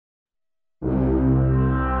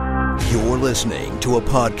You're listening to a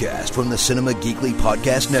podcast from the Cinema Geekly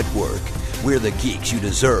Podcast Network. We're the geeks you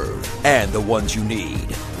deserve and the ones you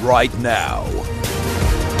need right now.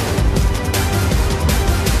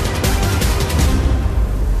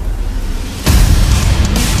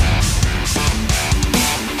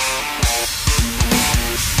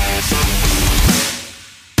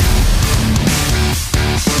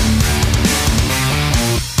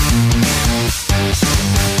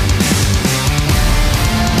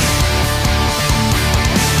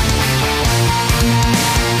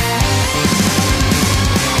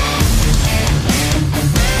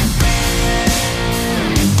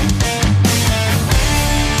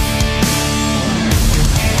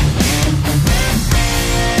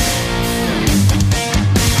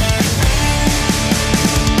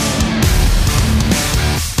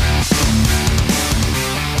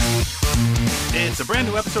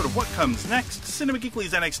 Comes next, Cinema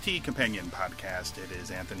Geekly's NXT companion podcast. It is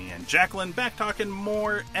Anthony and Jacqueline back talking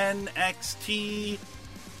more NXT.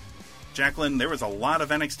 Jacqueline, there was a lot of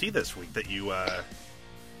NXT this week that you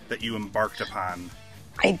embarked upon.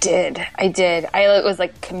 I did. I was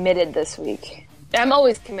committed this week. I'm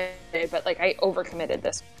always committed, but I overcommitted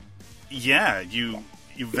this. Yeah, you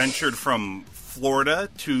ventured from Florida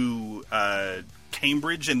to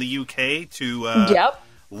Cambridge in the UK to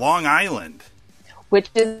Long Island, which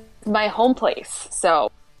is my home place,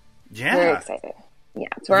 so very excited. Yeah,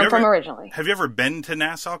 it's where I'm from originally. Have you ever been to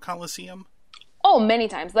Nassau Coliseum? Oh, many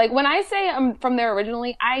times. When I say I'm from there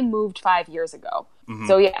originally, I moved 5 years ago. Mm-hmm.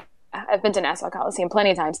 So yeah, I've been to Nassau Coliseum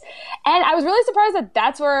plenty of times. And I was really surprised that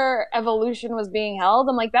that's where Evolution was being held.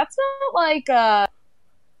 I'm like, that's not I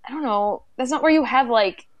don't know, that's not where you have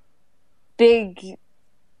big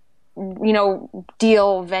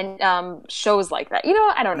deal shows like that.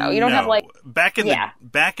 I don't know. You don't have back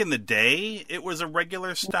in the day, it was a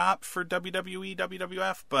regular stop for WWE,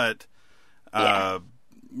 WWF, but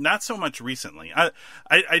not so much recently.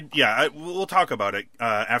 We'll talk about it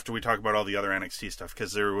after we talk about all the other NXT stuff,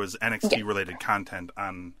 because there was NXT related content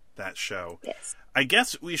on that show. Yes. I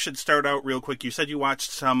guess we should start out real quick. You said you watched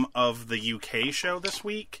some of the UK show this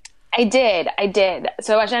week. I did.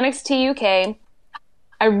 So I watched NXT UK.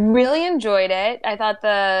 I really enjoyed it. I thought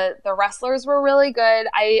the wrestlers were really good.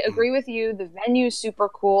 I agree with you. The venue's super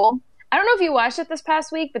cool. I don't know if you watched it this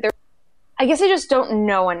past week, but I guess I just don't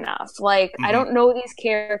know enough. I don't know these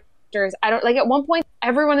characters. I don't at one point,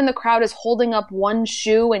 everyone in the crowd is holding up one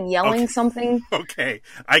shoe and yelling something. Okay.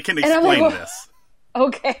 I can explain this.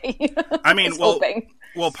 Okay. I mean, so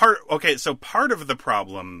part of the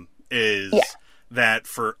problem is that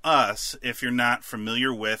for us, if you're not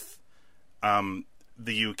familiar with,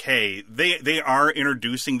 the UK, they are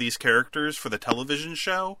introducing these characters for the television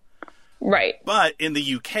show. Right. But in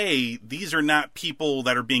the UK, these are not people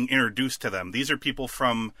that are being introduced to them. These are people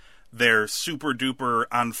from their super duper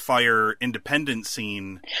on fire independent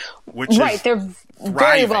scene, which is they're thriving.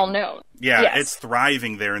 Very well known. Yeah, yes. It's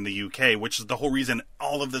thriving there in the UK, which is the whole reason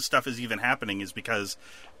all of this stuff is even happening, is because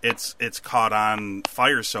it's caught on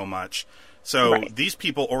fire so much. So these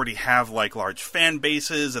people already have large fan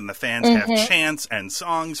bases, and the fans have chants and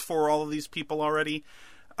songs for all of these people already.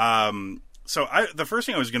 So the first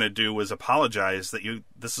thing I was going to do was apologize that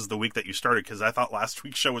this is the week that you started, because I thought last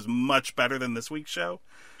week's show was much better than this week's show.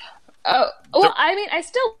 I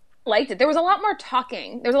still liked it. There was a lot more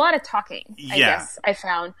talking. There was a lot of talking, I guess, I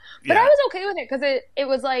found. But I was okay with it, because it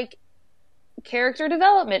was character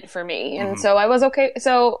development for me. And so I was okay.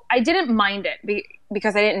 So I didn't mind it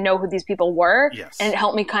because I didn't know who these people were. Yes. And it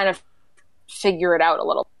helped me kind of figure it out a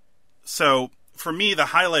little. So for me, the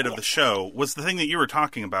highlight of the show was the thing that you were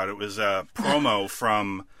talking about. It was a promo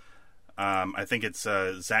from, I think it's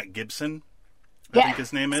Zach Gibson, I think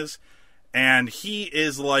his name is. And he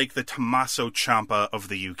is like the Tommaso Ciampa of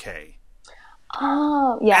the UK.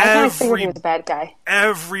 Oh, yeah, I kind of figured he was a bad guy.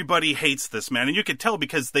 Everybody hates this man. And you could tell,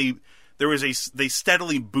 because they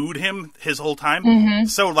steadily booed him his whole time,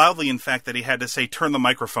 so loudly, in fact, that he had to say, "Turn the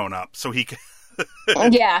microphone up," so he could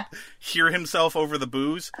hear himself over the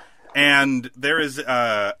boos. And there is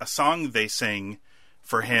a song they sing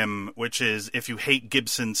for him, which is "If You Hate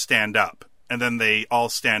Gibson, Stand Up." And then they all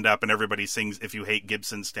stand up, and everybody sings "If You Hate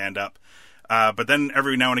Gibson, Stand Up." But then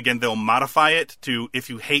every now and again, they'll modify it to "If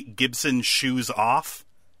You Hate Gibson, Shoes Off."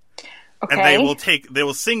 Okay. And they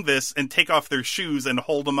will sing this and take off their shoes and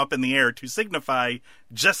hold them up in the air to signify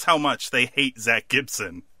just how much they hate Zach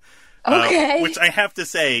Gibson. Okay. Which I have to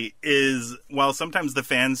say is, while sometimes the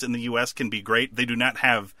fans in the US can be great, they do not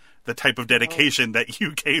have the type of dedication that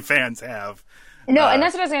UK fans have. No, and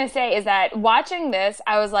that's what I was going to say, is that watching this,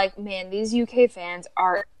 I was like, man, these UK fans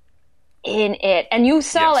are in it. And you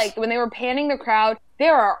saw, when they were panning the crowd,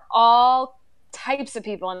 there are all types of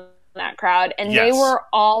people in that crowd, and they were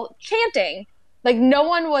all chanting. Like, no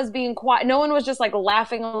one was being quiet. No one was just, like,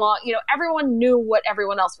 laughing along. You know, everyone knew what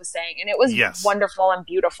everyone else was saying, and it was wonderful and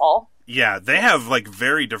beautiful. Yeah, they have, like,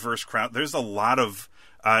 very diverse crowd. There's a lot of,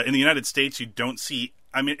 in the United States, you don't see,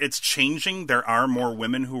 I mean, it's changing. There are more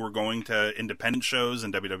women who are going to independent shows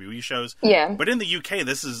and WWE shows. Yeah. But in the UK,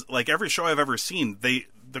 this is, like, every show I've ever seen, the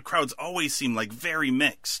crowds always seem, like, very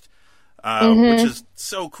mixed, which is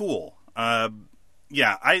so cool.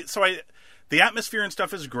 The atmosphere and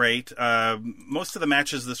stuff is great. Most of the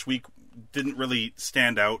matches this week didn't really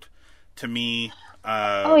stand out to me.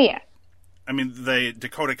 I mean, the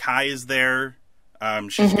Dakota Kai is there.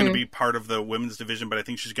 She's going to be part of the women's division, but I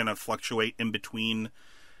think she's going to fluctuate in between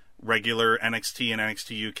regular NXT and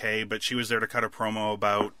NXT UK. But she was there to cut a promo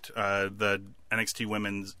about the NXT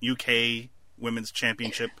Women's UK Women's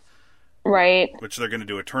Championship, right? Which they're going to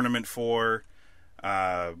do a tournament for.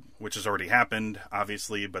 Which has already happened,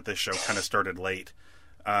 obviously, but this show kind of started late.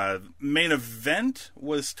 Main event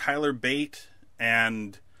was Tyler Bate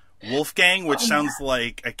and Wolfgang, which sounds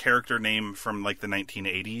like a character name from, like, the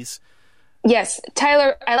 1980s. Yes,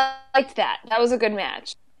 Tyler, I liked that. That was a good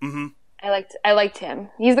match. Mm-hmm. I liked him.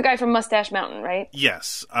 He's the guy from Mustache Mountain, right?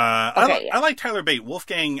 Yes. I like Tyler Bate.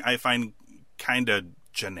 Wolfgang, I find kind of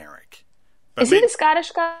generic. But is he the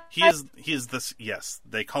Scottish guy? He is this. Yes,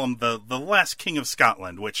 they call him the last king of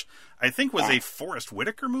Scotland, which I think was a Forrest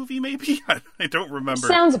Whitaker movie. Maybe I don't remember.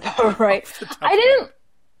 Sounds about right.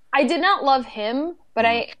 I did not love him, but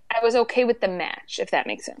I was okay with the match, if that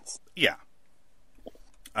makes sense. Yeah.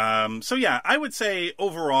 So yeah, I would say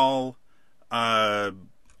overall,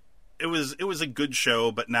 it was a good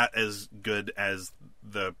show, but not as good as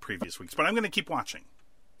the previous weeks. But I'm going to keep watching.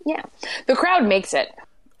 Yeah, the crowd makes it.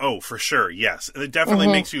 Oh, for sure, yes. It definitely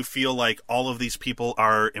makes you feel like all of these people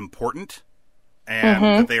are important and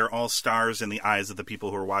that they are all stars in the eyes of the people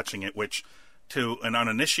who are watching it, which to an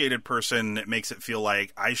uninitiated person, it makes it feel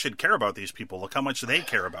like I should care about these people. Look how much they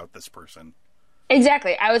care about this person.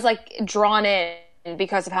 Exactly. I was, like, drawn in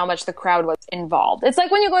because of how much the crowd was involved. It's like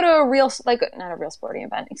when you go to a real, like, not a real sporting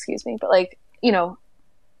event, excuse me, but, like, you know,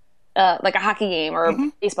 like a hockey game or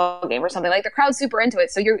a baseball game or something. Like, the crowd's super into it,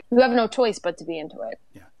 so you have no choice but to be into it.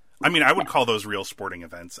 Yeah. I mean, I would call those real sporting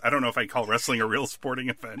events. I don't know if I'd call wrestling a real sporting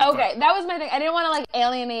event. Okay, that was my thing. I didn't want to, like,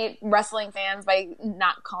 alienate wrestling fans by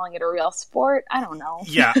not calling it a real sport. I don't know.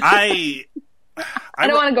 Yeah, I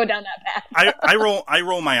don't want to go down that path. I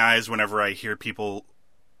roll my eyes whenever I hear people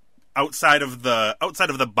outside of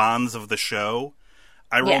the bonds of the show.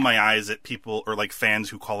 I roll my eyes at people or, like,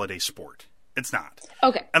 fans who call it a sport. It's not.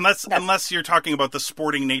 Okay. Unless you're talking about the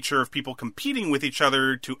sporting nature of people competing with each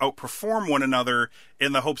other to outperform one another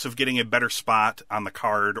in the hopes of getting a better spot on the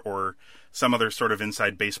card or some other sort of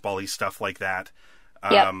inside baseball-y stuff like that.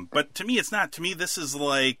 But to me, it's not. To me, this is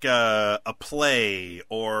like a play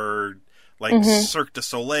or like Cirque du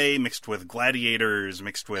Soleil mixed with gladiators,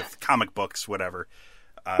 mixed with comic books, whatever.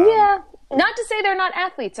 Not to say they're not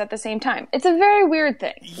athletes at the same time. It's a very weird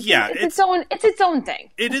thing. It's its own thing.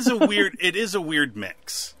 It is a weird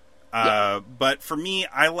mix. But for me,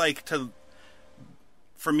 I like to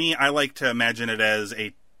imagine it as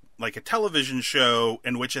a television show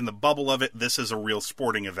in which, in the bubble of it, this is a real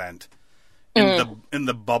sporting event. In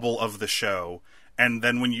the bubble of the show, and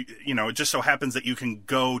then when it just so happens that you can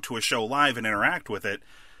go to a show live and interact with it.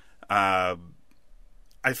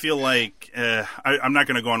 I feel like I'm not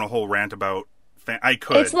going to go on a whole rant about I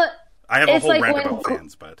could. I have a whole rant about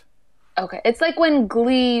fans, but... Okay. It's like when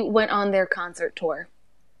Glee went on their concert tour.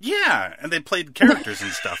 Yeah, and they played characters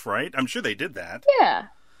and stuff, right? I'm sure they did that. Yeah.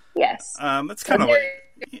 Yes. That's kind of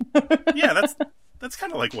like... Yeah, that's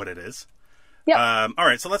kind of like what it is. Yeah. All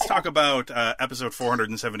right, so let's talk about episode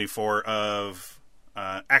 474 of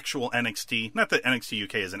actual NXT. Not that NXT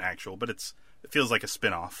UK isn't actual, but it feels like a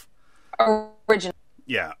spin-off. Original.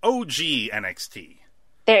 Yeah, OG NXT.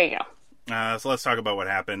 There you go. So let's talk about what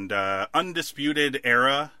happened. Undisputed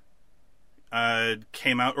Era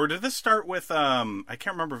came out, or did this start with, I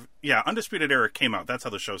can't remember. Yeah, Undisputed Era came out. That's how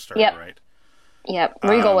the show started, right? Yep.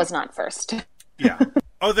 Regal was not first. Yeah.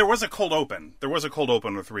 Oh, there was a cold open. There was a cold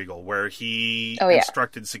open with Regal where he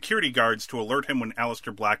instructed security guards to alert him when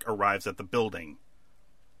Aleister Black arrives at the building.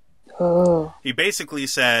 Oh. He basically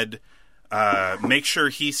said, make sure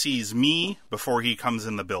he sees me before he comes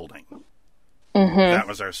in the building. That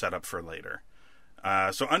was our setup for later.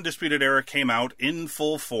 So Undisputed Era came out in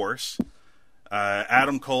full force.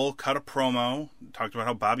 Adam Cole cut a promo, talked about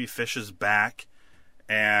how Bobby Fish is back,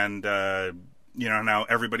 and now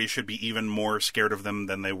everybody should be even more scared of them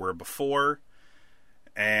than they were before.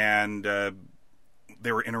 And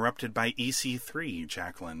they were interrupted by EC3,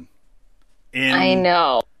 Jacqueline. I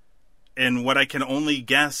know. And what I can only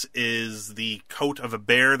guess is the coat of a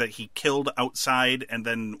bear that he killed outside and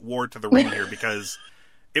then wore to the ring here, because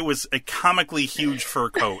it was a comically huge fur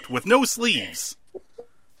coat with no sleeves.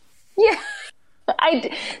 Yeah.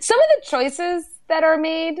 Some of the choices that are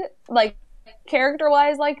made, like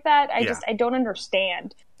character-wise like that, I don't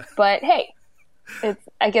understand. But hey,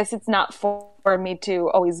 I guess it's not for me to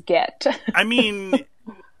always get. I mean,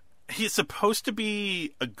 he's supposed to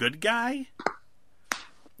be a good guy,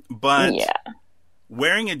 but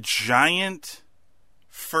wearing a giant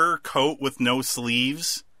fur coat with no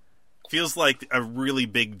sleeves feels like a really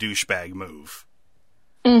big douchebag move.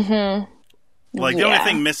 Mm-hmm. Like, the only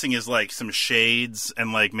thing missing is, like, some shades,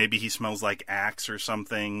 and, like, maybe he smells like Axe or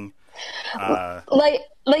something. He kind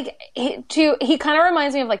of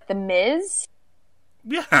reminds me of, like, The Miz.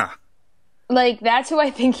 Yeah. Like, that's who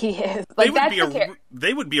I think he is. Like,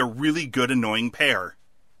 they would be a really good annoying pair.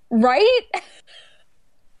 Right?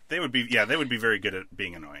 They would be very good at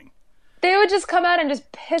being annoying. They would just come out and just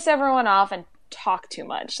piss everyone off and talk too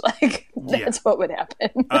much. Like, that's what would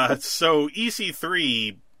happen. So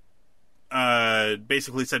EC3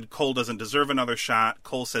 basically said Cole doesn't deserve another shot.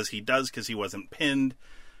 Cole says he does because he wasn't pinned.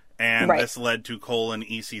 And this led to Cole and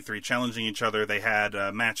EC3 challenging each other. They had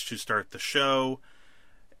a match to start the show.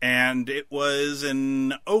 And it was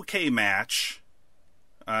an okay match.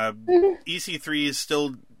 EC3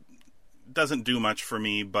 still doesn't do much for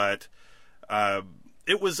me, but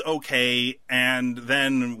it was okay. And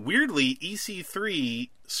then, weirdly, EC3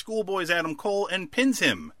 schoolboys Adam Cole and pins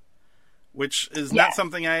him, which is not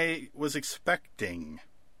something I was expecting.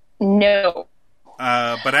 No.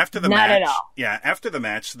 But after the not match, at all. After the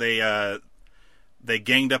match, they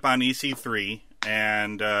ganged up on EC3,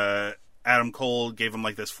 and Adam Cole gave him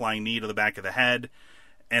like this flying knee to the back of the head,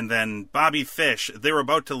 and then Bobby Fish, they were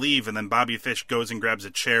about to leave, and then Bobby Fish goes and grabs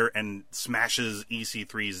a chair and smashes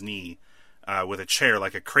EC3's knee with a chair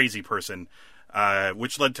like a crazy person,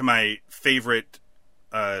 which led to my favorite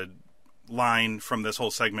line from this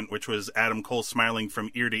whole segment, which was Adam Cole smiling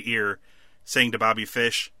from ear to ear, saying to Bobby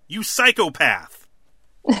Fish, "You psychopath!"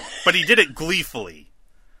 But he did it gleefully.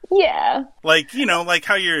 Yeah. Like, like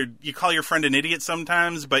how you call your friend an idiot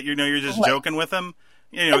sometimes, but you're just joking with him.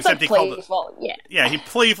 It's except like playful, he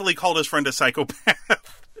playfully called his friend a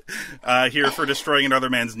psychopath here for destroying another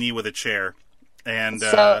man's knee with a chair. And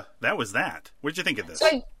that was that. What did you think of this?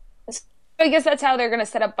 So I guess that's how they're going to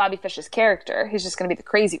set up Bobby Fish's character. He's just going to be the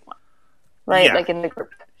crazy one. Right? Yeah. Like in the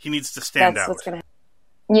group. He needs to stand out. What's gonna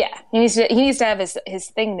happen. Yeah. He needs to have his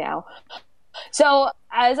thing now. So,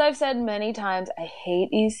 as I've said many times, I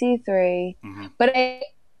hate EC3. Mm-hmm.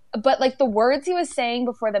 But like the words he was saying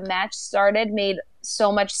before the match started made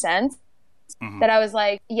so much sense that I was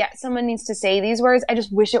like, yeah, someone needs to say these words. I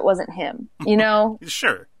just wish it wasn't him,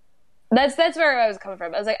 Sure. That's where I was coming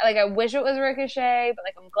from. I was like I wish it was Ricochet, but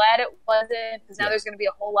like I'm glad it wasn't, because now there's going to be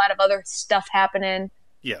a whole lot of other stuff happening.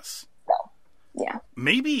 Yes. So, yeah.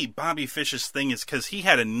 Maybe Bobby Fish's thing is because he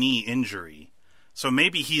had a knee injury. So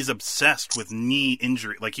maybe he's obsessed with knee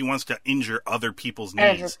injury. Like he wants to injure other people's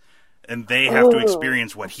knees. And they have to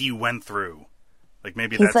experience what he went through. Like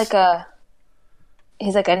maybe he's like a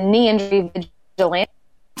knee injury vigilante.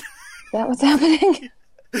 Is that what's happening?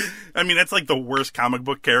 I mean, that's like the worst comic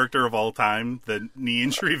book character of all time, the knee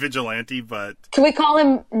injury vigilante, but... Can we call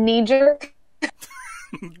him Knee Jerk?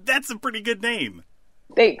 That's a pretty good name.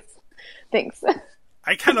 Thanks.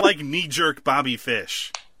 I kind of like Knee Jerk Bobby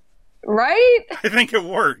Fish. Right? I think it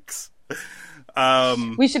works.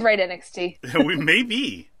 We should write NXT. We may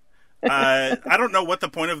be. I don't know what the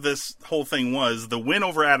point of this whole thing was. The win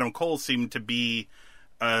over Adam Cole seemed to be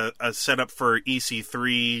a setup for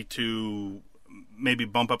EC3 to maybe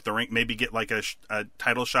bump up the rank, maybe get like a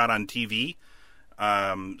title shot on TV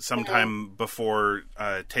sometime before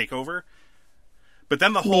TakeOver. But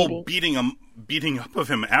then the whole beating up of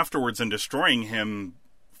him afterwards and destroying him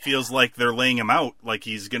feels like they're laying him out, like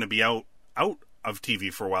he's going to be out of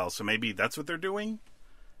TV for a while. So maybe that's what they're doing?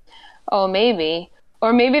 Oh, maybe.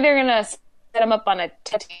 Or maybe they're going to set him up on a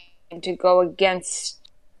team to go against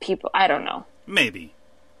people. I don't know. Maybe.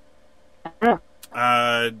 I don't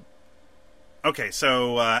know. Okay,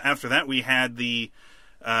 so after that we had the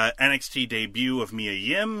NXT debut of Mia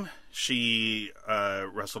Yim. She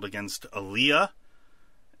wrestled against Aaliyah.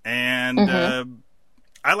 And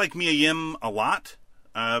I like Mia Yim a lot,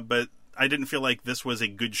 but I didn't feel like this was a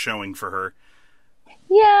good showing for her.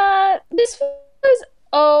 Yeah, this was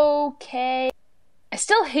okay. I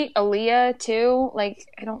still hate Aaliyah, too.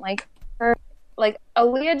 Like, I don't like her. like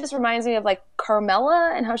Aaliyah just reminds me of like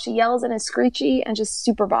Carmella and how she yells and is screechy and just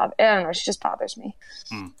super I don't know, she just bothers me.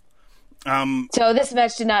 So this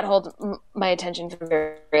match did not hold my attention for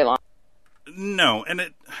very, very long. No, and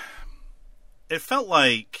it felt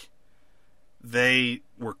like they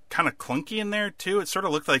were kind of clunky in there too. It sort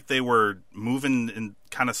of looked like they were moving in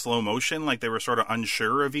kind of slow motion, like they were sort of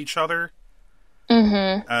unsure of each other.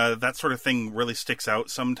 Mm-hmm. That sort of thing really sticks out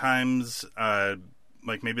sometimes.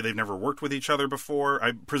 Like maybe they've never worked with each other before.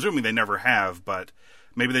 I'm presuming they never have, but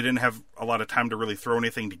maybe they didn't have a lot of time to really throw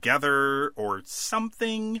anything together or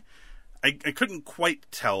something. I couldn't quite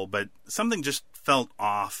tell, but something just felt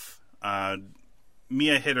off.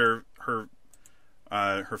 Mia hit her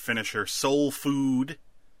finisher, Soul Food,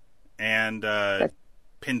 and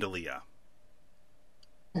pinned Aaliyah.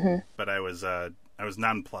 Mm-hmm. But I was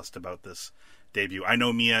nonplussed about this debut. I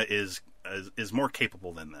know Mia is more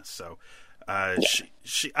capable than this, so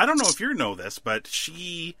she I don't know if you know this, but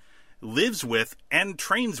she lives with and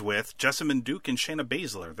trains with Jessamyn Duke and Shayna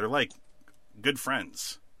Baszler. They're like good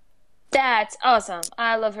friends. That's awesome.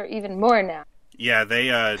 I love her even more now. Yeah, they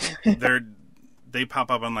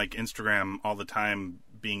pop up on like Instagram all the time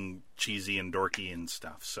being cheesy and dorky and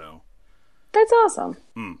stuff, so that's awesome.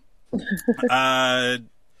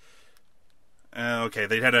 Okay,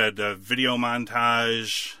 they had a video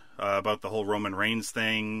montage about the whole Roman Reigns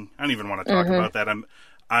thing. I don't even want to talk about that.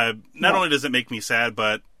 Not only does it make me sad,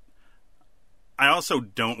 but I also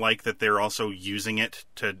don't like that they're also using it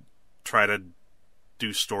to try to do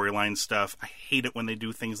storyline stuff. I hate it when they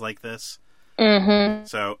do things like this. Mm-hmm.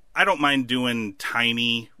 So I don't mind doing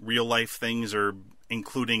tiny real life things or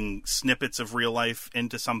including snippets of real life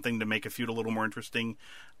into something to make a feud a little more interesting.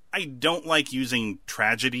 I don't like using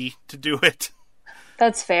tragedy to do it.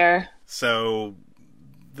 That's fair. So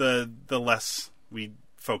the less we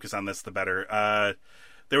focus on this, the better.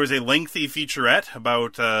 There was a lengthy featurette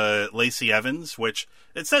about Lacey Evans, which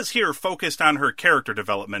it says here focused on her character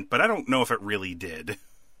development, but I don't know if it really did.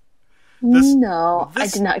 I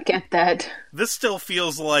did not get that. This still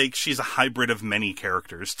feels like she's a hybrid of many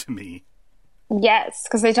characters to me. Yes,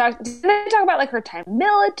 because they talk about like her time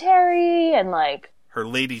military and like her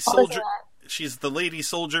lady soldier. She's the lady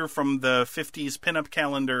soldier from the 50s pinup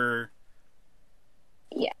calendar.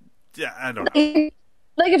 Yeah. Yeah, I don't know.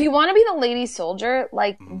 Like, if you want to be the lady soldier,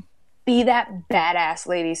 like, be that badass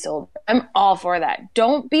lady soldier. I'm all for that.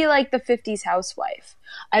 Don't be like the 50s housewife.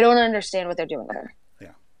 I don't understand what they're doing with her.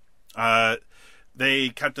 Yeah. They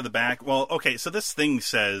cut to the back. Well, okay, so this thing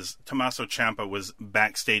says Tommaso Ciampa was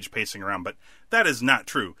backstage pacing around, but that is not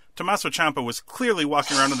true. Tommaso Ciampa was clearly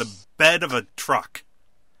walking around in the bed of a truck.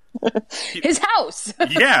 His house!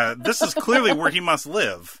 Yeah, this is clearly where he must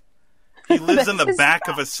live. He lives in the back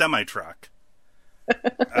of a semi-truck.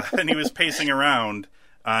 And he was pacing around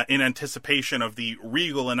in anticipation of the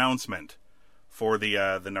regal announcement for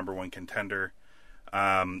the number one contender.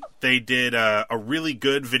 They did a really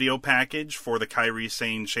good video package for the Kairi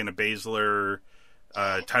Sane Shayna Baszler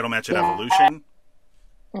title match at Evolution.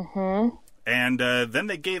 Mm-hmm. And then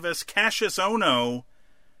they gave us Cassius Ohno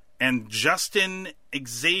and Justin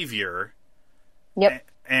Xavier. Yep.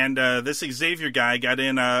 And this Xavier guy got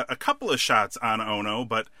in a couple of shots on Ohno,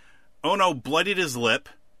 but Ohno bloodied his lip,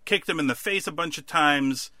 kicked him in the face a bunch of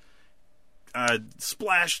times,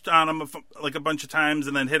 splashed on him like a bunch of times,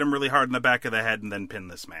 and then hit him really hard in the back of the head and then pinned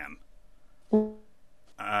this man.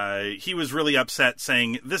 He was really upset,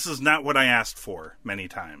 saying, "This is not what I asked for," many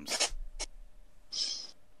times.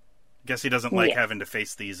 Guess he doesn't like having to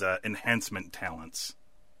face these enhancement talents.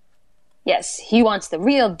 Yes, he wants the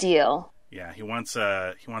real deal. Yeah, he wants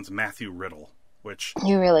Matthew Riddle, which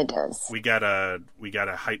he really does. We got a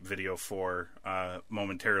hype video for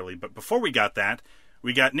momentarily, but before we got that,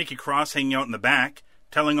 we got Nikki Cross hanging out in the back,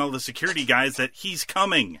 telling all the security guys that he's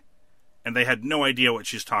coming, and they had no idea what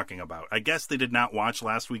she's talking about. I guess they did not watch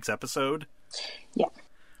last week's episode. Yeah.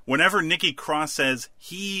 Whenever Nikki Cross says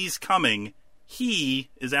he's coming, he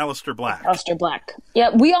is Aleister Black. Aleister Black.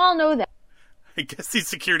 Yeah, we all know that. I guess these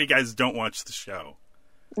security guys don't watch the show.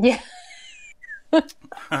 Yeah.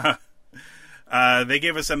 They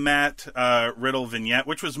gave us a Matt Riddle vignette,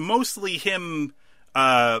 which was mostly him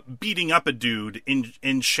beating up a dude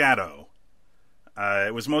in shadow.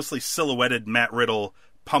 It was mostly silhouetted Matt Riddle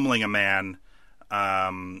pummeling a man,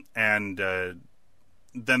 and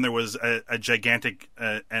then there was a gigantic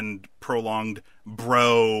and prolonged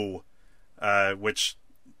bro, which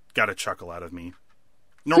got a chuckle out of me.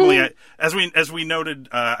 Normally, as we noted,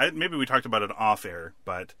 maybe we talked about it off air,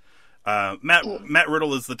 but Matt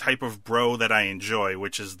Riddle is the type of bro that I enjoy,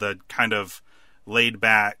 which is the kind of laid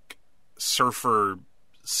back surfer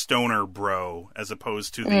stoner bro, as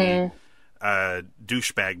opposed to the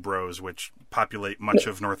douchebag bros, which populate much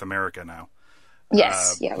of North America now.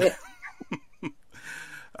 Yes, it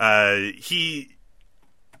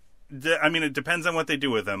depends on what they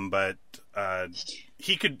do with him, but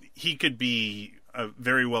he could be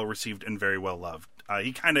very well received and very well loved.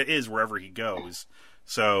 He kind of is wherever he goes.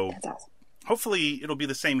 So hopefully it'll be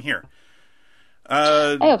the same here.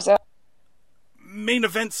 I hope so. Main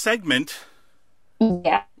event segment.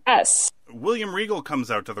 Yes. William Regal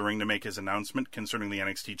comes out to the ring to make his announcement concerning the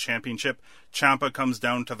NXT Championship. Ciampa comes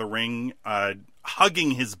down to the ring,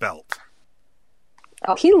 hugging his belt.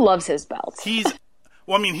 Oh, he loves his belt. He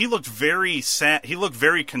looked very sad. He looked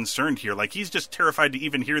very concerned here. Like, he's just terrified to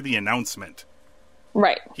even hear the announcement.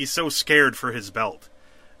 Right. He's so scared for his belt.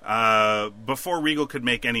 Before Regal could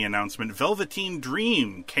make any announcement, Velveteen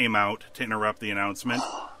Dream came out to interrupt the announcement.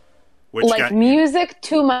 Which like music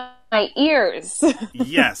to my ears.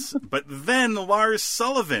 Yes, but then Lars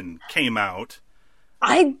Sullivan came out.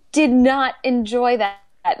 I did not enjoy that.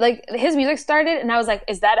 Like, his music started, and I was like,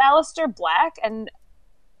 "Is that Aleister Black?" And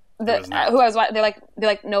who I was, they're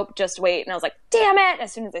like, "Nope, just wait." And I was like, "Damn it!"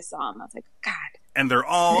 As soon as I saw him, I was like, "God." And they're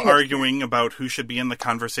all arguing about who should be in the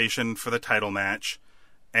conversation for the title match.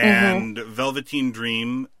 And Velveteen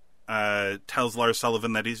Dream tells Lars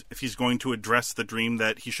Sullivan that if he's going to address the Dream,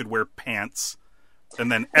 that he should wear pants. And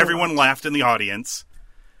then everyone laughed in the audience.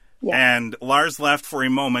 Yeah. And Lars laughed for a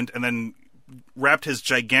moment and then wrapped his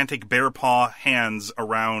gigantic bear paw hands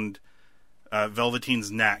around Velveteen's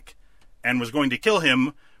neck and was going to kill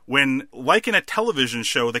him when, like in a television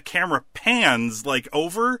show, the camera pans like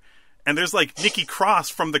over and there's like Nikki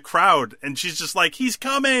Cross from the crowd and she's just like, "He's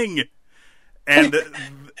coming!" And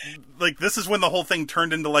like, this is when the whole thing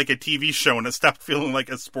turned into like a TV show and it stopped feeling like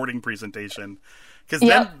a sporting presentation. Because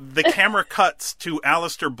then the camera cuts to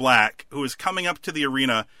Aleister Black, who is coming up to the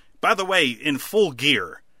arena, by the way, in full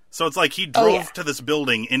gear. So it's like he drove to this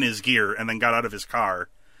building in his gear and then got out of his car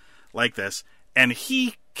like this. And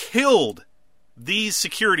he killed these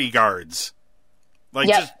security guards. Like,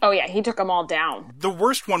 he took them all down. The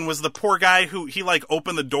worst one was the poor guy who, he like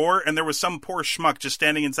opened the door and there was some poor schmuck just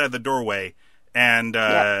standing inside the doorway. And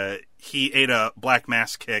he ate a black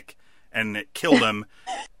mass kick and it killed him.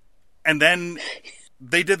 And then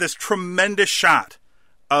they did this tremendous shot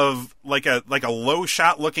of like a low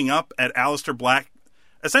shot looking up at Aleister Black,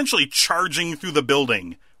 essentially charging through the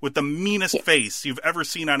building with the meanest face you've ever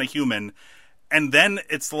seen on a human. And then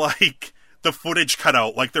it's like the footage cut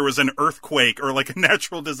out, like there was an earthquake or like a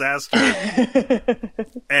natural disaster.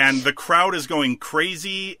 And the crowd is going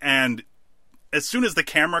crazy. And as soon as the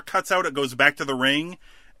camera cuts out, it goes back to the ring.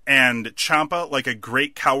 And Ciampa, like a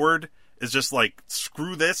great coward, is just like,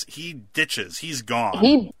 screw this. He ditches. He's gone.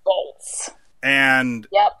 He bolts. And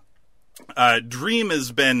Dream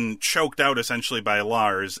has been choked out essentially by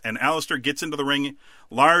Lars. And Aleister gets into the ring.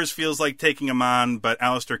 Lars feels like taking him on, but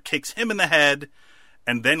Aleister kicks him in the head.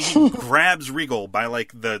 And then he grabs Regal by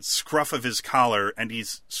like the scruff of his collar. And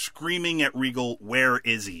he's screaming at Regal, "Where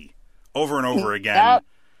is he?" over and over again. Yep.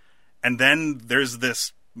 And then there's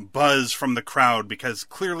this buzz from the crowd because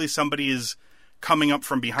clearly somebody is coming up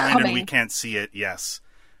from behind and we can't see it. Yes.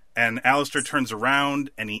 And Aleister turns around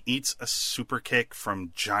and he eats a super kick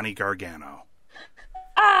from Johnny Gargano.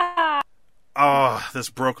 Ah! Oh, this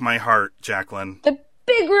broke my heart, Jacqueline. The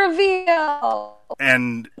big reveal!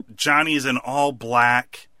 And Johnny's in all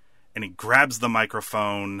black and he grabs the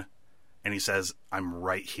microphone and he says, "I'm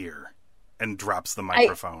right here," and drops the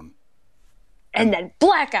microphone. And then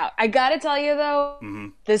blackout. I gotta tell you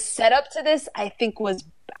though, the setup to this, I think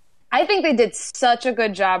they did such a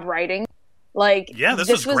good job writing. Like, this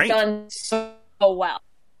was great. Done so well.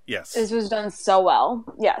 Yes. This was done so well.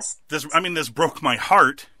 Yes. This broke my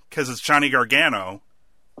heart because it's Johnny Gargano.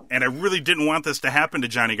 And I really didn't want this to happen to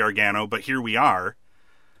Johnny Gargano, but here we are.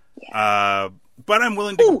 Yeah. But I'm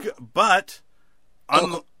willing to,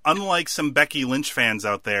 unlike some Becky Lynch fans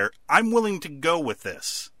out there, I'm willing to go with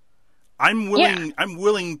this. I'm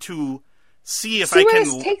willing to see if I can. Where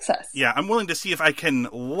this takes us. Yeah, I'm willing to see if I can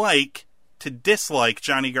to dislike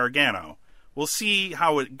Johnny Gargano. We'll see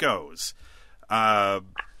how it goes. I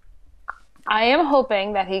am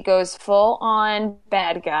hoping that he goes full on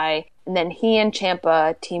bad guy, and then he and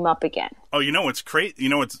Ciampa team up again. Oh, you know what's great? You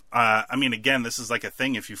know what's? Again, this is like a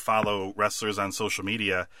thing if you follow wrestlers on social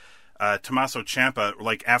media. Tommaso Ciampa,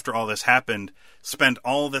 like after all this happened, spent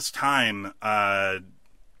all this time.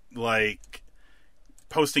 Like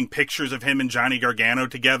posting pictures of him and Johnny Gargano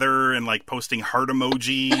together and like posting heart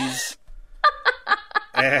emojis.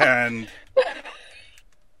 And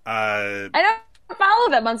I don't follow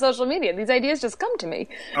them on social media. These ideas just come to me.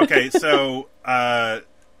 Okay, so I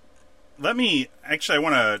want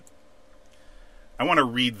to I want to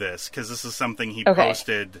read this because this is something he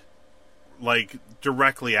posted like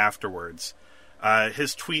directly afterwards.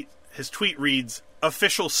 His tweet reads,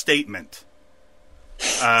 "Official statement.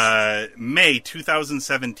 May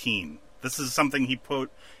 2017. This is something he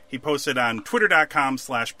posted on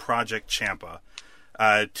twitter.com/Project Ciampa.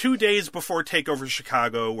 2 days before TakeOver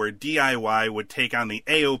Chicago, where DIY would take on the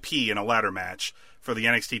AOP in a ladder match for the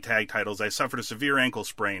NXT tag titles, I suffered a severe ankle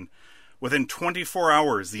sprain. Within 24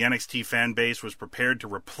 hours, the NXT fan base was prepared to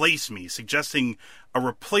replace me, suggesting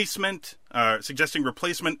replacement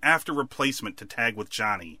after replacement to tag with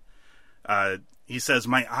Johnny. He says,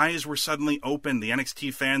 my eyes were suddenly opened. The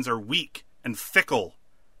NXT fans are weak and fickle.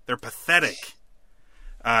 They're pathetic.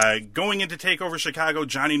 Going into TakeOver Chicago,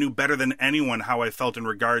 Johnny knew better than anyone how I felt in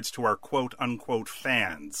regards to our quote-unquote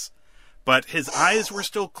fans. But his eyes were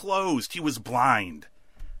still closed. He was blind.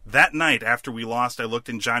 That night, after we lost, I looked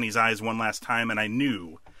in Johnny's eyes one last time, and I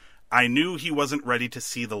knew he wasn't ready to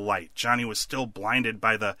see the light. Johnny was still blinded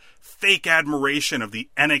by the fake admiration of the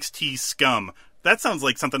NXT scum." That sounds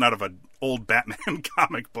like something out of an old Batman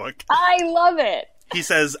comic book. I love it. He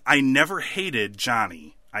says, "I never hated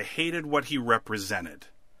Johnny. I hated what he represented.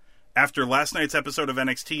 After last night's episode of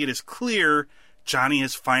NXT, it is clear Johnny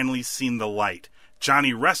has finally seen the light.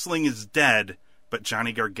 Johnny Wrestling is dead, but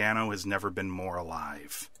Johnny Gargano has never been more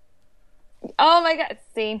alive." Oh my God.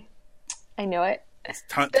 See, I knew it.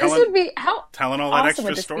 Telling all that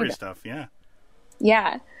extra story stuff. Yeah.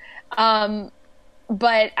 Yeah.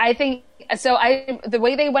 But I think, the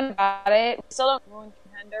way they went about it, we still don't ruin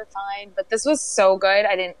Contender, fine, but this was so good,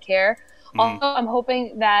 I didn't care. Also, I'm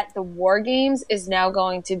hoping that the War Games is now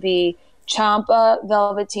going to be Ciampa,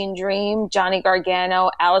 Velveteen Dream, Johnny Gargano,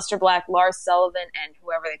 Aleister Black, Lars Sullivan, and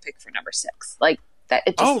whoever they pick for number 6. Like that.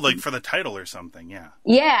 Like for the title or something. Yeah.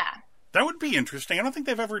 Yeah. That would be interesting. I don't think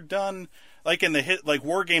they've ever done like in the hit. Like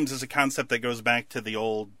War Games is a concept that goes back to the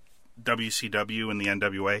old WCW and the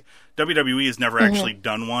NWA. WWE has never actually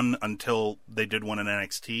done one until they did one in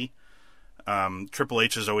NXT. Triple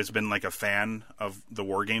H has always been like a fan of the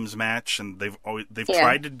War Games match, and they've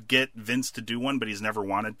tried to get Vince to do one, but he's never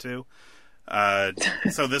wanted to.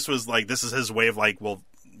 So this is his way of like, well,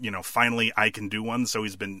 finally I can do one. So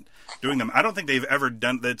he's been doing them. I don't think they've ever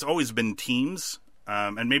done. It's always been teams,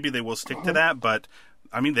 and maybe they will stick to that. But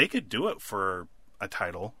I mean, they could do it for a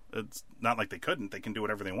title. It's not like they couldn't. They can do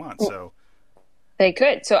whatever they want. So they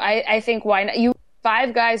could. So I think why not? You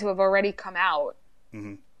 5 guys who have already come out.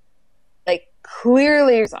 Mm-hmm. Like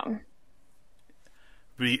clearly some.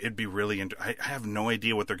 It'd be really I have no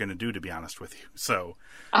idea what they're going to do, to be honest with you. So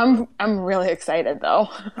I'm really excited though.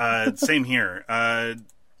 Same here.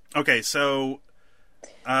 Okay, so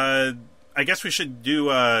I guess we should do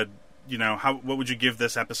what would you give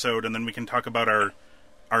this episode, and then we can talk about our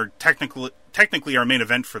technically our main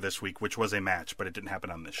event for this week, which was a match, but it didn't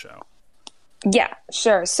happen on this show. Yeah,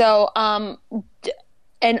 sure. So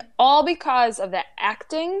and all because of the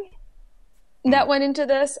acting that went into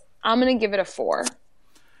this, I'm going to give it a 4.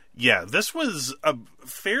 Yeah, this was a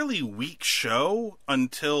fairly weak show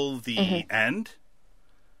until the end.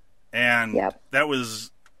 And that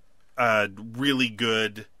was really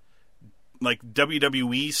good, like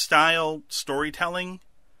WWE style storytelling.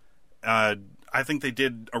 I think they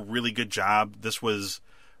did a really good job. This was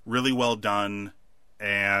really well done.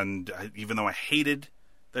 And even though I hated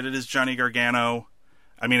that it is Johnny Gargano,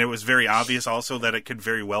 I mean, it was very obvious also that it could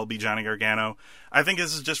very well be Johnny Gargano. I think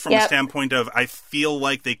this is just from a standpoint of, I feel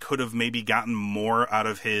like they could have maybe gotten more out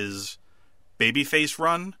of his babyface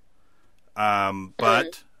run.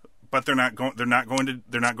 But they're not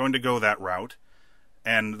going to go that route.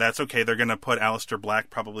 And that's okay. They're going to put Aleister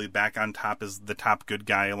Black probably back on top as the top good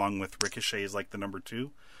guy, along with Ricochet as like the number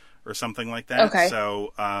 2 or something like that. Okay.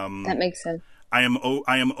 So, that makes sense. I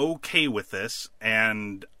am okay with this,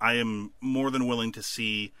 and I am more than willing to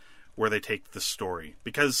see where they take the story.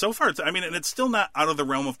 Because so far, and it's still not out of the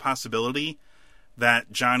realm of possibility that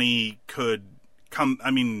Johnny could come.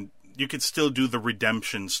 I mean, you could still do the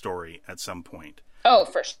redemption story at some point. Oh,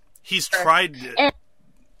 for sure. He's tried.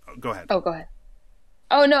 Go ahead. Oh, go ahead.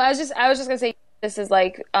 Oh no, I was just gonna say this is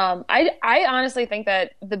like I honestly think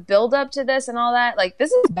that the build up to this and all that, like,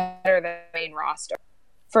 this is better than the main roster.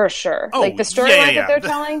 For sure. Oh, like the storyline that they're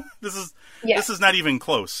telling. This is not even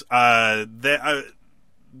close.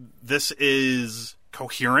 This is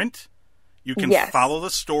coherent. You can follow the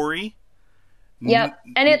story. Yep.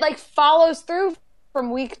 And it like follows through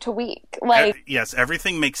from week to week. Like yes,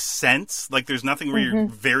 everything makes sense. Like there's nothing where you're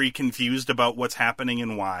very confused about what's happening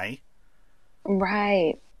and why.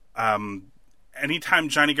 Right. anytime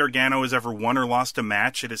Johnny Gargano has ever won or lost a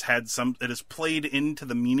match, it has played into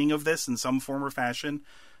the meaning of this in some form or fashion.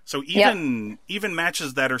 So even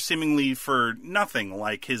matches that are seemingly for nothing,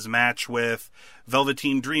 like his match with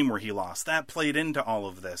Velveteen Dream where he lost, that played into all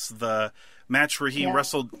of this. The match where he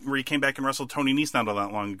came back and wrestled Tony Nese not all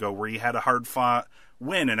that long ago, where he had a hard fought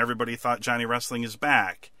win and everybody thought Johnny Wrestling is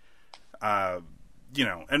back. And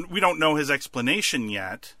we don't know his explanation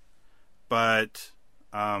yet, but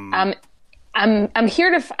I'm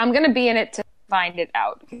here to. I'm going to be in it to find it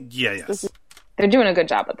out. Yes. They're doing a good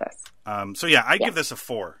job with this. I give this a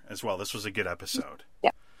 4 as well. This was a good episode.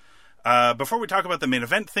 Yeah. Before we talk about the main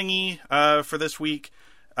event thingy for this week,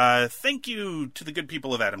 thank you to the good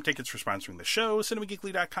people of Adam Tickets for sponsoring the show.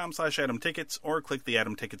 CinemaGeekly.com/Adam Tickets, or click the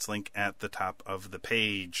Adam Tickets link at the top of the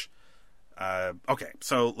page. Okay,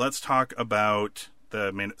 so let's talk about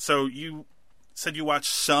the main. So you said you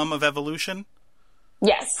watched some of Evolution?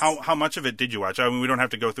 Yes. How much of it did you watch? I mean, we don't have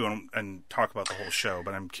to go through and talk about the whole show,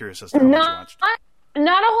 but I'm curious as to how much you watched.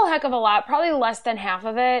 Not a whole heck of a lot. Probably less than half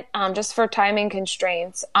of it, just for timing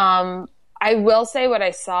constraints. I will say what I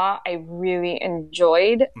saw, I really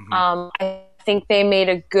enjoyed. Mm-hmm. I think they made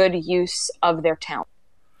a good use of their talent.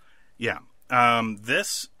 Yeah.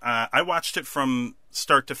 I watched it from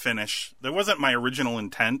start to finish. That wasn't my original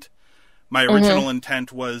intent. My original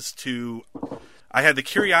intent was I had the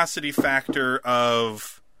curiosity factor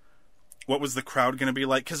of what was the crowd going to be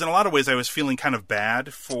like? Because in a lot of ways I was feeling kind of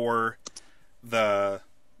bad for I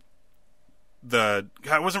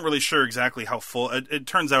wasn't really sure exactly how full. It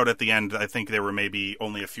turns out at the end, I think they were maybe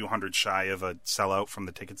only a few hundred shy of a sellout from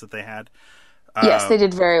the tickets that they had. Yes, they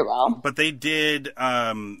did very well. But they did,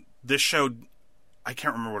 this show, I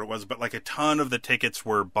can't remember what it was, but like a ton of the tickets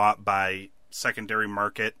were bought by secondary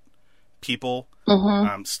market people,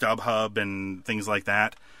 StubHub and things like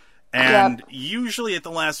that. And usually at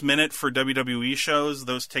the last minute for WWE shows,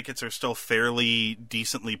 those tickets are still fairly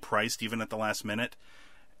decently priced, even at the last minute.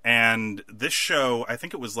 And this show, I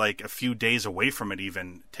think it was like a few days away from it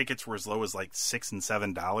even. Tickets were as low as like $6 and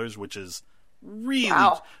 $7, which is really...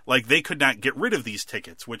 Like, they could not get rid of these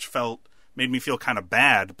tickets, which made me feel kind of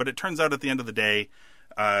bad. But it turns out at the end of the day,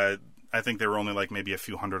 I think they were only like maybe a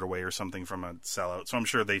few hundred away or something from a sellout. So I'm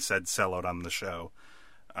sure they said sellout on the show.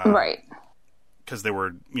 Right. Because they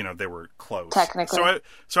were close. Technically.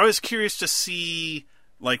 So I was curious to see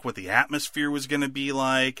like what the atmosphere was going to be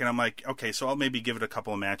like, and I'm like, okay, so I'll maybe give it a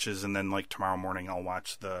couple of matches, and then like tomorrow morning I'll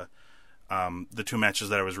watch the 2 matches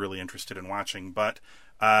that I was really interested in watching. But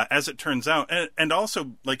as it turns out, and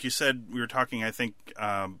also like you said, we were talking I think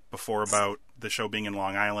before about the show being in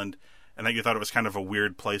Long Island, and that you thought it was kind of a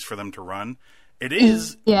weird place for them to run. It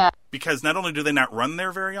is, because not only do they not run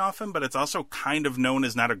there very often, but it's also kind of known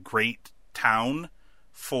as not a great town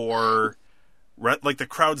for, like, the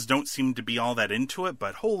crowds don't seem to be all that into it,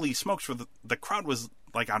 but holy smokes, the crowd was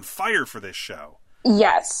like on fire for this show.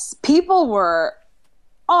 Yes, people were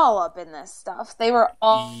all up in this stuff. They were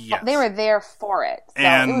they were there for it. So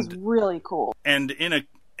it was really cool. And in a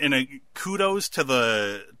kudos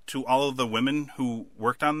to all of the women who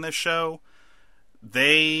worked on this show.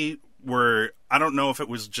 They were, I don't know if it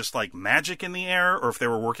was just like magic in the air or if they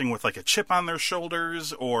were working with like a chip on their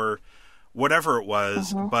shoulders or whatever it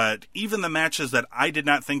was, but even the matches that I did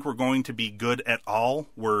not think were going to be good at all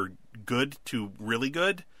were good to really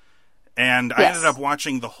good. And I ended up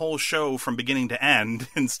watching the whole show from beginning to end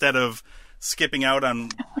instead of skipping out on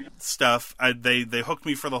stuff. They hooked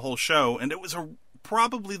me for the whole show, and it was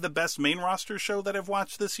probably the best main roster show that I've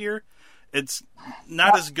watched this year. It's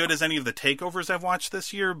not as good as any of the takeovers I've watched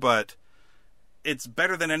this year, but it's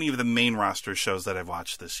better than any of the main roster shows that I've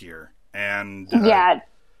watched this year. And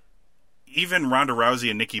even Ronda Rousey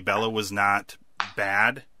and Nikki Bella was not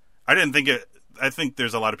bad. I think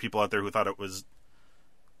there's a lot of people out there who thought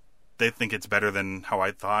they think it's better than how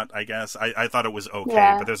I thought, I guess. I thought it was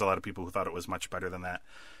okay, but there's a lot of people who thought it was much better than that.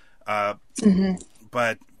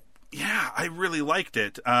 But yeah, I really liked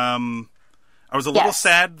it. I was a little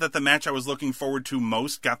sad that the match I was looking forward to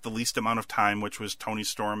most got the least amount of time, which was Toni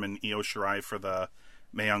Storm and Io Shirai for the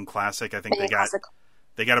Mae Young Classic. I think they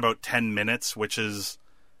got about 10 minutes, which is...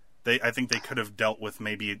 I think they could have dealt with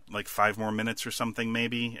maybe like 5 more minutes or something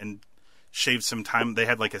maybe and shaved some time. They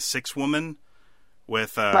had like a 6-woman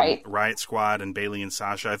with Riot Squad and Bayley and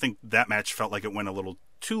Sasha. I think that match felt like it went a little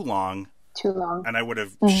too long. And I would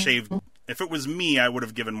have shaved... If it was me, I would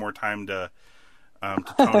have given more time to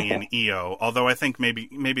Toni and Io. Although I think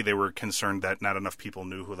maybe they were concerned that not enough people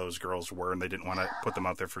knew who those girls were and they didn't want to put them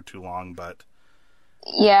out there for too long. But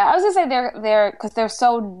yeah, I was gonna say they're because they're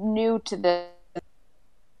so new to the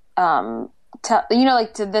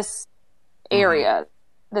to this area,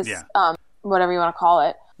 whatever you want to call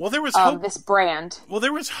it. Well, there was hope. This brand. Well,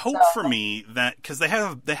 there was hope for me that because they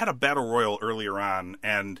had a battle royal earlier on,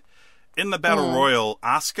 and in the battle royal,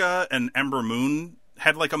 Asuka and Ember Moon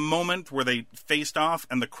had like a moment where they faced off,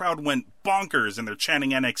 and the crowd went bonkers, and they're chanting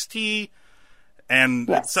NXT, and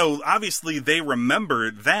so obviously they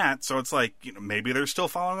remembered that. So it's like, you know, maybe they're still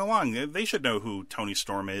following along. They should know who Toni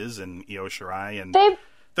Storm is and Io Shirai, and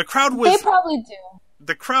the crowd was. They probably do.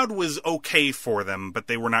 The crowd was okay for them, but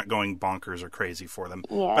they were not going bonkers or crazy for them.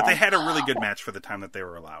 Yeah. But they had a really good match for the time that they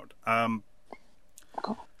were allowed.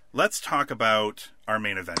 Let's talk about our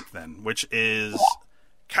main event then, which is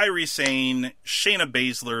Kairi Sane, Shayna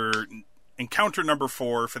Baszler, encounter number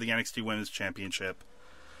 4 for the NXT Women's Championship.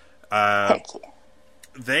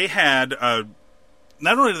 They had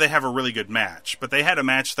not only did they have a really good match, but they had a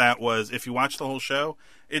match that was, if you watch the whole show,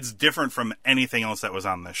 it's different from anything else that was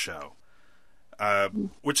on this show.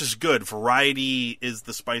 Which is good. Variety is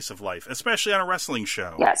the spice of life, especially on a wrestling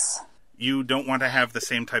show. Yes. You don't want to have the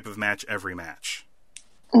same type of match every match.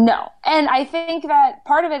 No. And I think that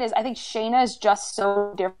part of it is I think Shayna is just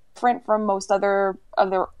so different from most of the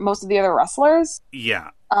other wrestlers. Yeah.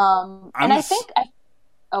 And I think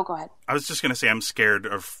oh, go ahead. I was just going to say I'm scared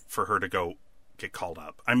for her to get called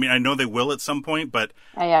up. I mean, I know they will at some point, but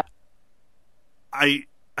yeah. I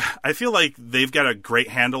feel like they've got a great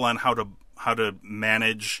handle on how to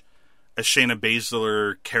manage a Shayna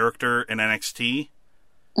Baszler character in NXT.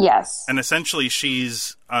 Yes. And essentially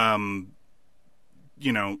she's,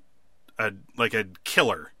 you know, like a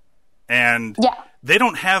killer. And they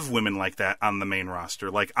don't have women like that on the main roster.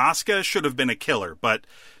 Like, Asuka should have been a killer, but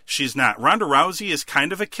she's not. Ronda Rousey is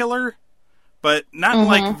kind of a killer, but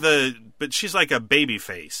not but she's like a baby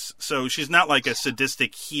face. So she's not like a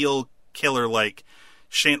sadistic heel killer like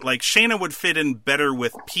Shayna would fit in better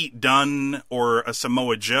with Pete Dunne or a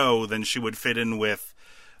Samoa Joe than she would fit in with,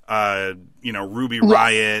 you know, Ruby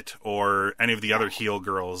Riott or any of the other heel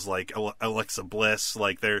girls like Alexa Bliss.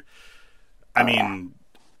 Like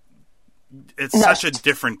it's such a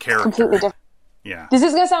different character. Completely different. Yeah. This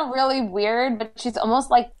is gonna sound really weird, but she's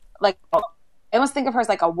almost like I almost think of her as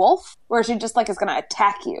like a wolf, where she just like is gonna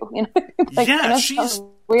attack you. You know? She's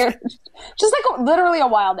weird. Just like literally a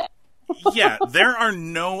wild animal. Yeah, there are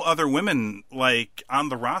no other women like on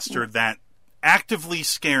the roster that actively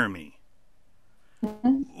scare me.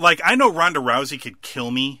 Like, I know Ronda Rousey could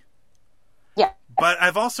kill me. Yeah. But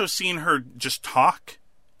I've also seen her just talk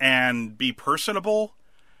and be personable,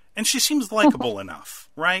 and she seems likable enough,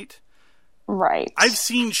 right? Right. I've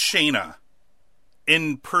seen Shayna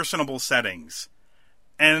in personable settings,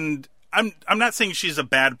 and I'm not saying she's a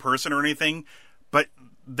bad person or anything, but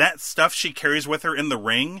that stuff she carries with her in the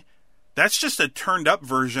ring, that's just a turned up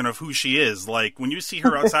version of who she is. Like, when you see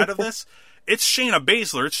her outside of this, it's Shayna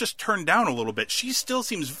Baszler. It's just turned down a little bit. She still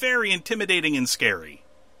seems very intimidating and scary.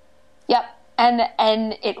 Yep.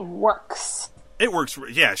 And it works. It works.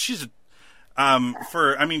 Yeah. She's,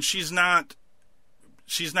 she's not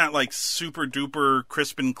like super duper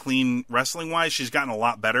crisp and clean wrestling wise. She's gotten a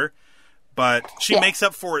lot better, but she makes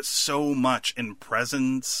up for it so much in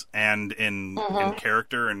presence and in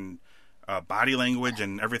character and body language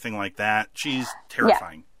and everything like that. She's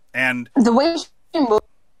terrifying. And the way she moves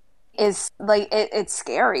is like it's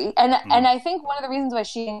scary. And I think one of the reasons why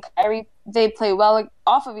she and Kairi, they play well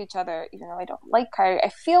off of each other, even though I don't like Kairi, I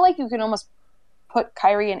feel like you can almost put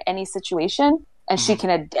Kairi in any situation and she can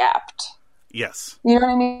adapt. Yes. You know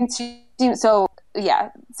what I mean? So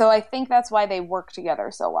I think that's why they work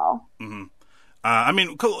together so well.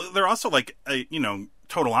 They're also like,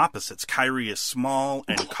 total opposites. Kairi is small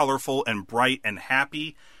and colorful and bright and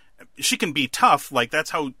happy. She can be tough. Like, that's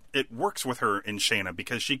how it works with her in Shayna,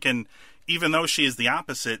 because she can, even though she is the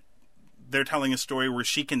opposite, they're telling a story where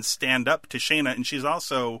she can stand up to Shayna, and she's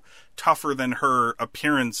also tougher than her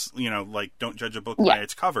appearance, like, don't judge a book by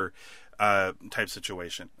its cover type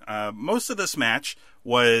situation. Most of this match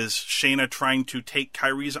was Shayna trying to take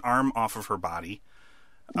Kairi's arm off of her body.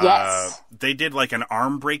 Yes. They did like an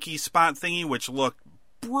arm breaky spot thingy, which looked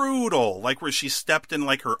brutal, like where she stepped in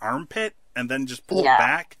like her armpit and then just pulled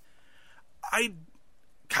back.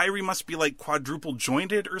 Kairi must be like quadruple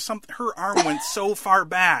jointed or something. Her arm went so far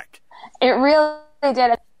back. It really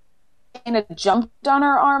did. And jumped on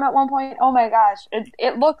her arm at one point. Oh my gosh.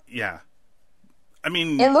 It looked... Yeah. I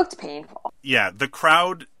mean... It looked painful. Yeah, the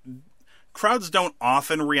crowds don't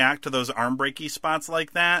often react to those arm breaky spots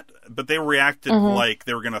like that, but they reacted like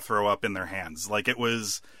they were going to throw up in their hands. Like, it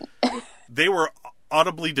was... They were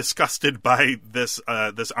audibly disgusted by this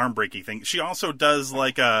arm breaky thing. She also does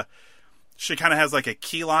like she kind of has like a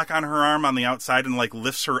key lock on her arm on the outside and like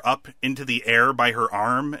lifts her up into the air by her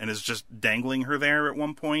arm and is just dangling her there at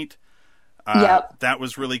one point. That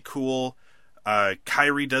was really cool.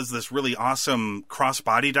 Kairi does this really awesome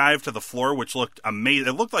cross-body dive to the floor, which looked amazing.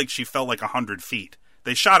 It looked like she fell like 100 feet.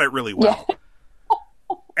 They shot it really well.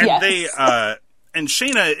 And and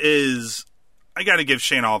Shayna is... I got to give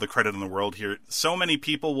Shayna all the credit in the world here. So many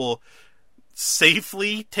people will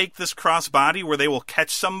safely take this cross-body where they will catch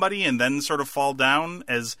somebody and then sort of fall down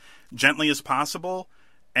as gently as possible.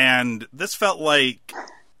 And this felt like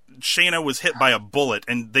Shayna was hit by a bullet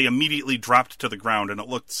and they immediately dropped to the ground, and it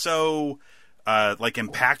looked so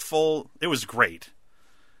impactful. It was great.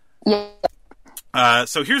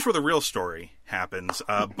 So here's where the real story happens.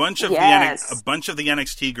 A bunch of the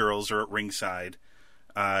NXT girls are at ringside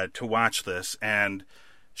to watch this, and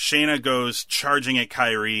Shayna goes charging at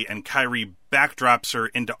Kairi, and Kairi backdrops her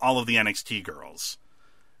into all of the NXT girls.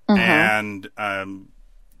 And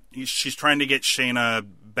she's trying to get Shayna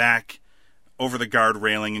back over the guard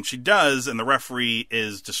railing, and she does, and the referee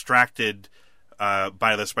is distracted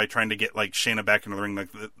by this, by trying to get Shayna back into the ring.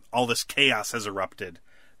 All this chaos has erupted.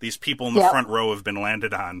 These people in the front row have been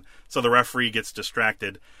landed on, so the referee gets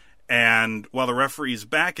distracted. And while the referee's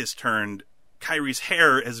back is turned, Kairi's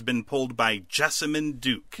hair has been pulled by Jessamyn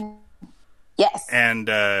Duke. Yes. And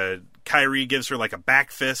Kairi gives her a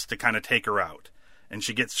back fist to kind of take her out. And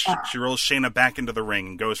she rolls Shayna back into the ring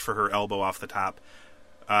and goes for her elbow off the top.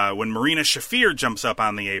 When Marina Shafir jumps up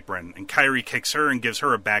on the apron, and Kairi kicks her and gives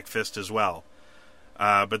her a back fist as well.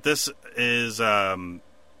 But this is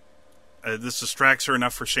this distracts her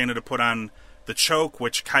enough for Shayna to put on the choke,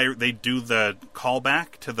 which they do the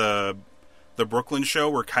callback to the Brooklyn show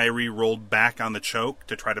where Kairi rolled back on the choke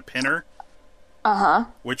to try to pin her.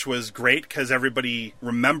 Which was great because everybody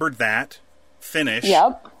remembered that finish.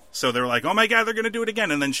 So they were like, oh my god, they're going to do it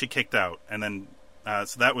again. And then she kicked out. And then,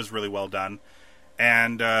 so that was really well done.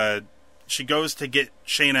 And she goes to get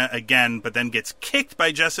Shayna again, but then gets kicked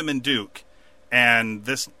by Jessamyn Duke. And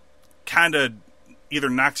this kind of either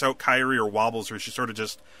knocks out Kairi or wobbles her. She sort of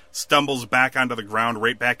just stumbles back onto the ground,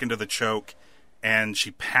 right back into the choke, and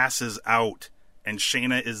she passes out. And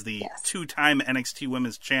Shayna is the two-time NXT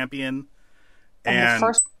Women's Champion. And the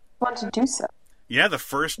first one to do so. Yeah, the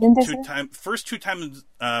first two-time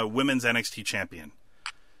women's NXT champion.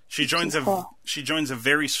 She joins a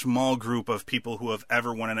very small group of people who have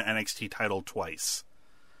ever won an NXT title twice.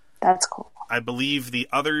 That's cool. I believe the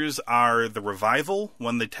others are the Revival,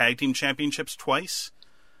 won the tag team championships twice.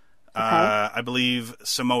 I believe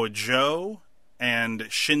Samoa Joe and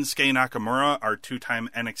Shinsuke Nakamura are two-time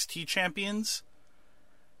NXT champions.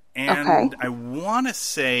 And I want to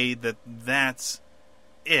say that that's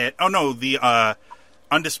it. Oh, no, the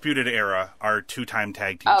Undisputed Era are two-time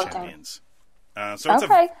tag team champions. So it's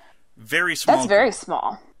a very small That's very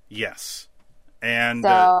small. Yes. And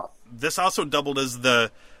this also doubled as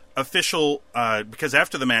the official, because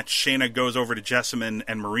after the match, Shayna goes over to Jessamyn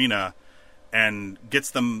and Marina and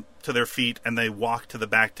gets them to their feet, and they walk to the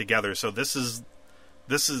back together. So this is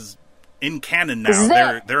in canon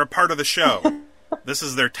now. They're a part of the show. This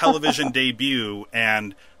is their television debut,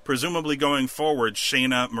 and presumably going forward,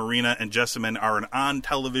 Shayna, Marina, and Jessamyn are an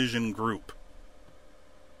on-television group.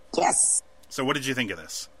 Yes. So what did you think of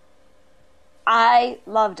this? I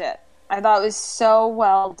loved it. I thought it was so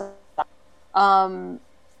well done.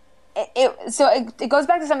 It goes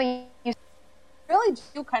back to something you really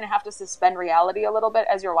do kind of have to suspend reality a little bit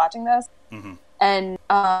as you're watching this, and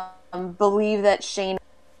believe that Shayna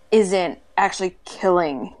isn't actually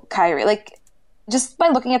killing Kairi. Just by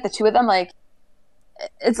looking at the two of them,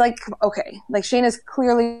 it's Shayna's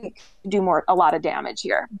clearly do a lot of damage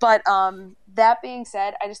here. But that being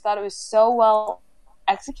said, I just thought it was so well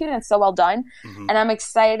executed and so well done, and I'm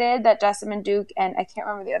excited that Jessamyn Duke and I can't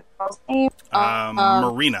remember the other girl's name,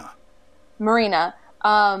 Marina,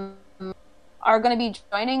 are going to be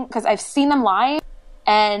joining, because I've seen them live,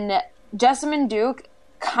 and Jessamyn Duke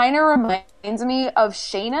kind of reminds me of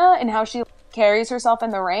Shayna and how she carries herself in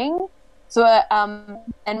the ring. So, and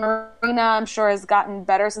Marina, I'm sure, has gotten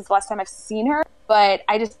better since the last time I've seen her. But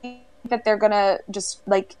I just think that they're going to just,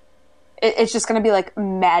 it's just going to be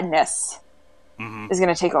madness is going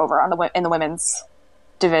to take over in the women's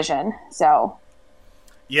division. So,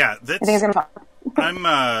 yeah, I think it's going to be fun.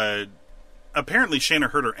 I'm, apparently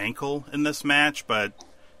Shayna hurt her ankle in this match, but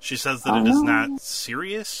she says that it is not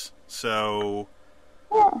serious. So,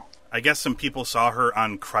 I guess some people saw her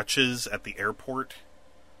on crutches at the airport.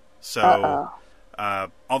 So,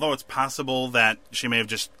 although it's possible that she may have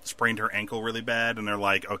just sprained her ankle really bad, and they're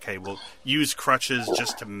like, okay, we'll use crutches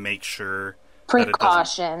just to make sure.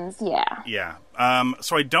 Precautions, yeah. Yeah.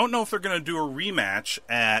 So I don't know if they're going to do a rematch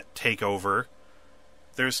at TakeOver.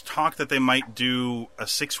 There's talk that they might do a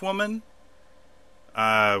 6-woman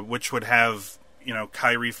which would have,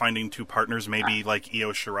 Kairi finding two partners, maybe like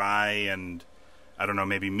Io Shirai and, I don't know,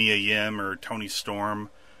 maybe Mia Yim or Toni Storm.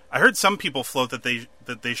 I heard some people float that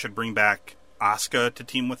they should bring back Asuka to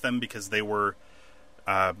team with them because they were,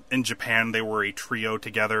 in Japan, they were a trio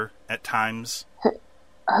together at times.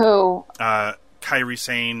 Who? Kairi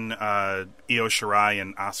Sane, Io Shirai,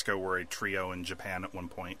 and Asuka were a trio in Japan at one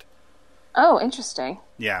point. Oh, interesting.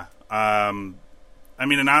 Yeah. And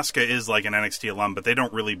Asuka is like an NXT alum, but they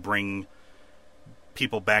don't really bring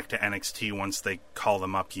people back to NXT once they call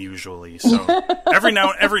them up usually. So every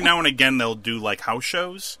now and again they'll do like house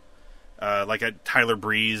shows. Like Tyler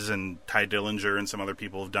Breeze and Ty Dillinger and some other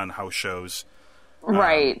people have done house shows.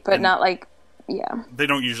 Right, but not like, yeah. They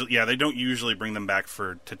don't usually bring them back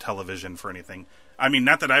to television for anything. I mean,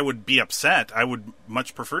 not that I would be upset. I would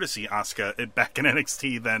much prefer to see Asuka back in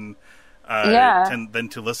NXT than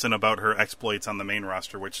to listen about her exploits on the main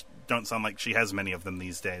roster, which don't sound like she has many of them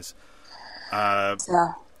these days.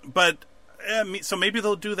 But so maybe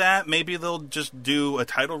they'll do that. Maybe they'll just do a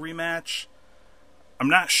title rematch. I'm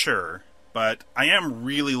not sure, but I am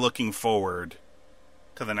really looking forward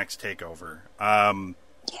to the next takeover.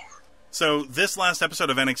 So this last episode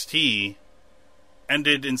of NXT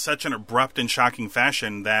ended in such an abrupt and shocking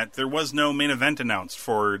fashion that there was no main event announced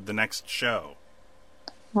for the next show.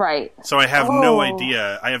 Right. So I have no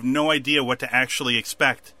idea. I have no idea what to actually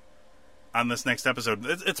expect on this next episode.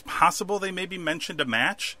 It's possible they maybe mentioned a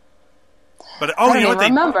match. But I don't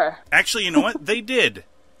remember. Actually, you know what? They did.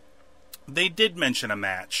 They did mention a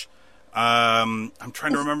match. I'm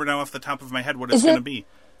trying to remember now off the top of my head what it's going to be.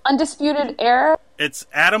 Undisputed Era? It's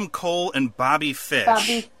Adam Cole and Bobby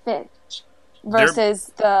Fish.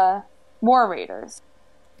 Versus the War Raiders.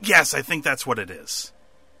 Yes, I think that's what it is.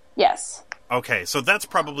 Yes. Okay, so that's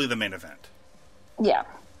probably the main event. Yeah.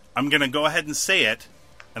 I'm going to go ahead and say it,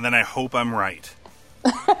 and then I hope I'm right.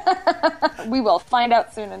 We will find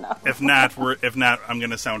out soon enough. If not, I'm going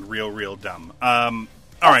to sound real dumb. All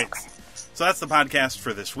right. Okay. So that's the podcast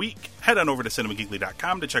for this week. Head on over to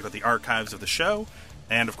cinemageekly.com to check out the archives of the show.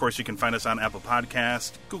 And, of course, you can find us on Apple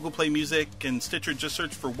Podcast, Google Play Music, and Stitcher. Just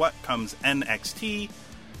search for What Comes NXT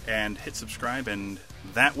and hit subscribe. And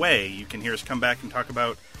that way you can hear us come back and talk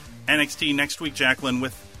about NXT next week, Jacqueline,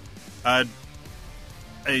 with a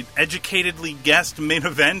educatedly guessed main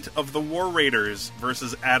event of the War Raiders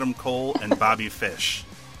versus Adam Cole and Bobby Fish.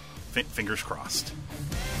 Fingers crossed.